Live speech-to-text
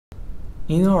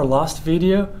In our last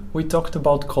video, we talked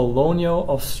about Colonial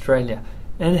Australia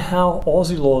and how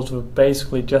Aussie laws were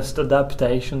basically just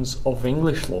adaptations of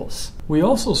English laws. We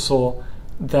also saw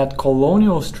that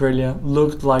Colonial Australia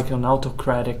looked like an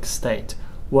autocratic state.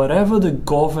 Whatever the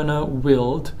governor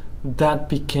willed, that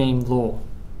became law.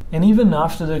 And even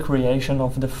after the creation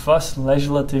of the first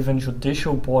legislative and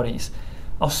judicial bodies,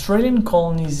 Australian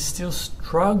colonies still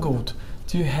struggled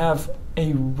to have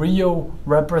a real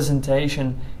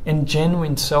representation and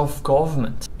genuine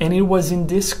self-government. And it was in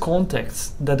this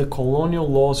context that the Colonial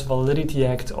Laws Validity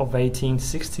Act of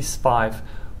 1865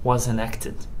 was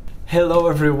enacted. Hello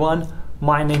everyone,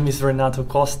 my name is Renato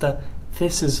Costa,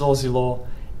 this is Aussie Law,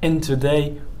 and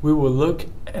today we will look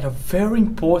at a very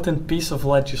important piece of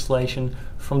legislation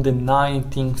from the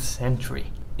 19th century.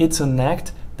 It's an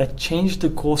act that changed the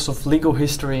course of legal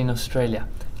history in Australia.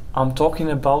 I'm talking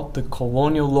about the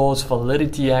Colonial Laws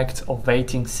Validity Act of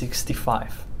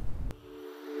 1865.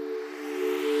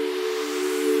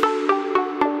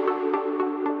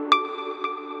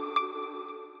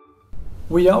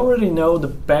 We already know the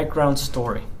background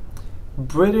story.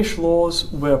 British laws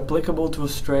were applicable to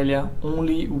Australia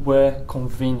only where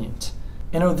convenient.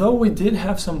 And although we did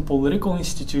have some political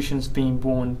institutions being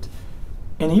born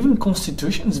and even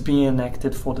constitutions being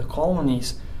enacted for the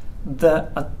colonies, the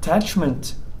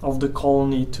attachment of the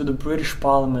colony to the British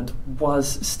Parliament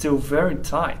was still very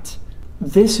tight.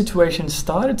 This situation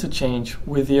started to change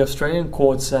with the Australian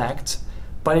Courts Act,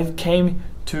 but it came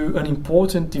to an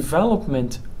important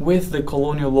development with the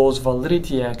Colonial Laws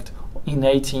Validity Act in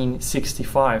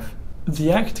 1865.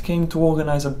 The Act came to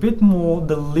organise a bit more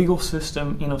the legal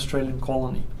system in Australian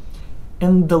colony.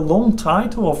 And the long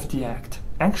title of the Act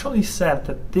actually said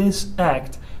that this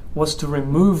Act was to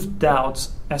remove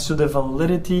doubts as to the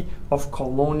validity of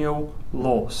colonial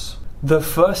laws. The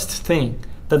first thing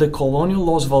that the Colonial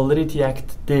Laws Validity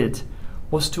Act did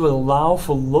was to allow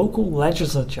for local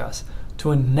legislatures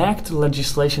to enact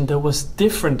legislation that was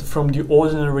different from the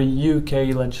ordinary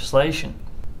UK legislation.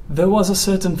 There was a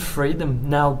certain freedom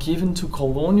now given to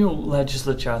colonial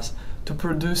legislatures to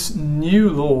produce new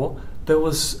law that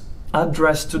was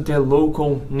addressed to their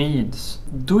local needs.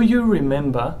 Do you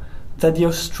remember that the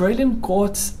Australian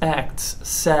Courts Act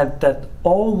said that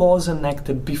all laws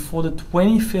enacted before the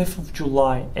 25th of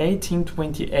July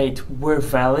 1828 were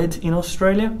valid in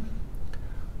Australia?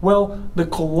 Well, the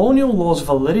Colonial Laws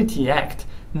Validity Act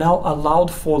now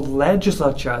allowed for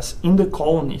legislatures in the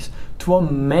colonies to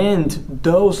amend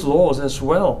those laws as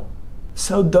well.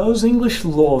 So those English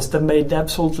laws that made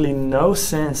absolutely no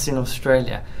sense in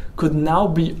Australia could now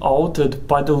be altered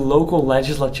by the local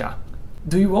legislature.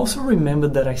 Do you also remember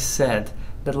that I said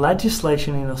that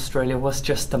legislation in Australia was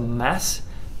just a mess?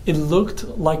 It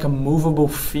looked like a movable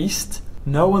feast.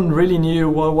 No one really knew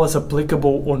what was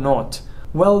applicable or not.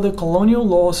 Well, the Colonial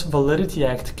Laws Validity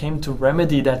Act came to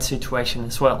remedy that situation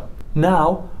as well.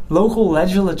 Now, local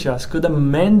legislatures could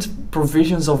amend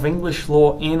provisions of English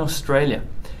law in Australia.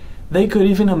 They could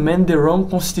even amend their own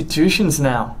constitutions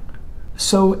now.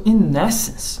 So, in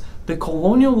essence, the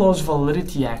Colonial Laws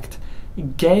Validity Act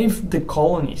gave the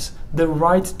colonies the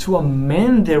right to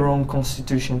amend their own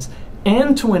constitutions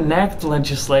and to enact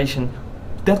legislation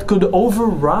that could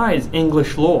override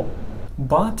English law.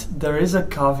 But there is a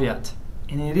caveat,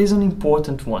 and it is an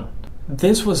important one.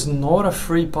 This was not a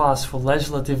free pass for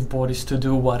legislative bodies to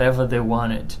do whatever they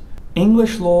wanted.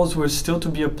 English laws were still to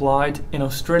be applied, and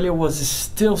Australia was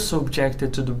still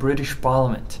subjected to the British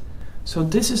Parliament. So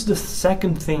this is the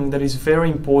second thing that is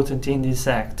very important in this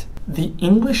act. The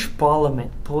English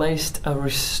Parliament placed a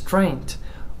restraint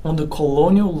on the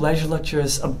colonial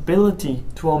legislature's ability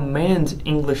to amend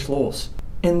English laws.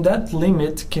 And that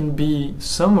limit can be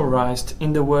summarized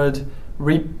in the word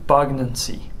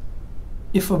repugnancy.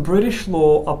 If a British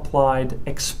law applied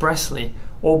expressly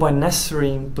or by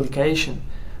necessary implication,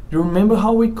 you remember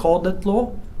how we called that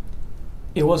law?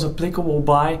 It was applicable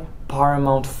by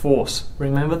paramount force.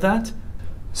 Remember that?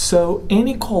 So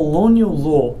any colonial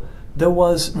law that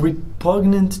was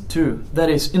repugnant to, that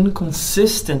is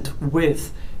inconsistent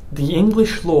with the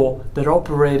English law that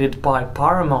operated by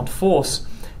paramount force,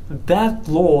 that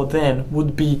law then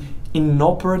would be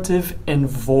inoperative and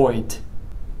void.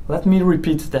 Let me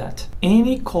repeat that.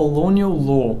 Any colonial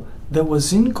law that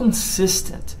was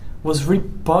inconsistent, was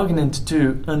repugnant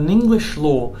to an English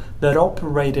law that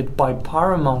operated by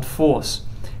paramount force,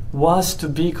 was to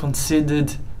be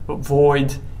considered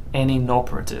void and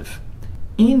inoperative.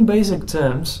 In basic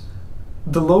terms,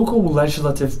 the local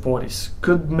legislative bodies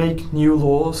could make new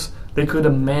laws, they could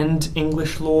amend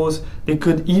English laws, they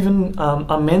could even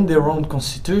amend their own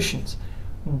constitutions,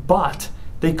 but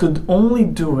they could only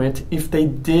do it if they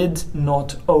did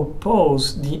not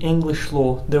oppose the English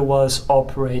law that was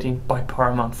operating by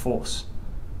paramount force.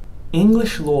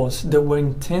 English laws that were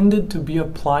intended to be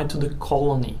applied to the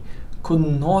colony could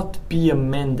not be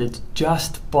amended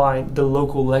just by the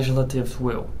local legislative's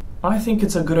will. I think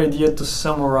it's a good idea to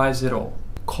summarize it all.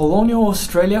 Colonial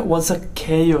Australia was a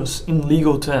chaos in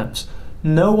legal terms.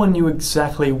 No one knew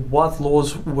exactly what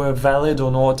laws were valid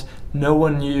or not. No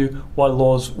one knew what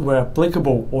laws were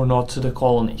applicable or not to the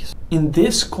colonies. In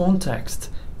this context,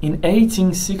 in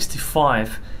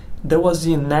 1865, there was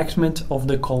the enactment of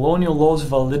the Colonial Laws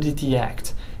Validity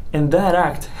Act, and that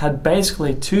act had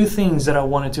basically two things that I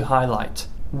wanted to highlight.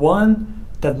 One,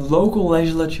 that local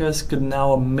legislatures could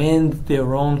now amend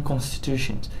their own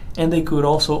constitutions, and they could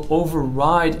also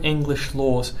override English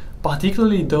laws,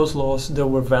 particularly those laws that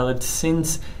were valid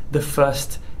since the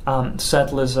first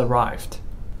settlers arrived.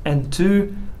 And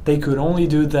two, they could only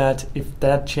do that if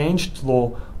that changed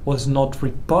law was not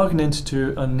repugnant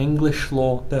to an English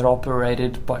law that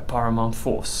operated by paramount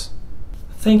force.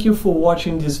 Thank you for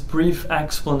watching this brief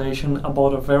explanation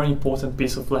about a very important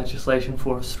piece of legislation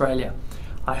for Australia.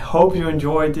 I hope you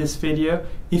enjoyed this video.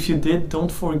 If you did,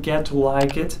 don't forget to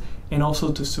like it and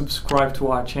also to subscribe to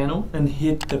our channel and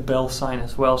hit the bell sign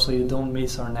as well so you don't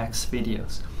miss our next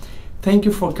videos. Thank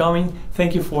you for coming,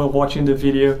 thank you for watching the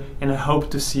video, and I hope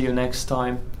to see you next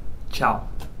time. Ciao!